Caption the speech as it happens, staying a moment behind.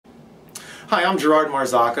Hi, I'm Gerard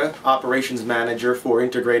Marzocca, Operations Manager for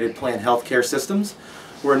Integrated Plant Healthcare Systems.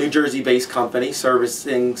 We're a New Jersey-based company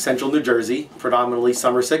servicing central New Jersey, predominantly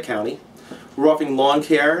Somerset County. We're offering lawn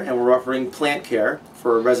care and we're offering plant care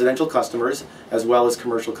for residential customers as well as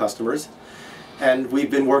commercial customers. And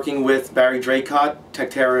we've been working with Barry Draycott,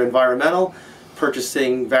 Terra Environmental,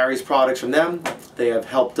 purchasing various products from them. They have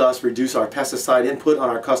helped us reduce our pesticide input on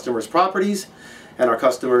our customers' properties, and our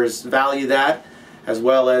customers value that, as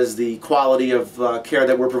well as the quality of care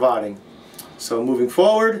that we're providing. So moving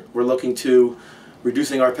forward, we're looking to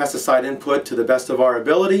reducing our pesticide input to the best of our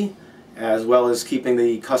ability, as well as keeping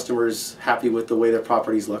the customers happy with the way their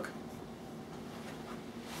properties look.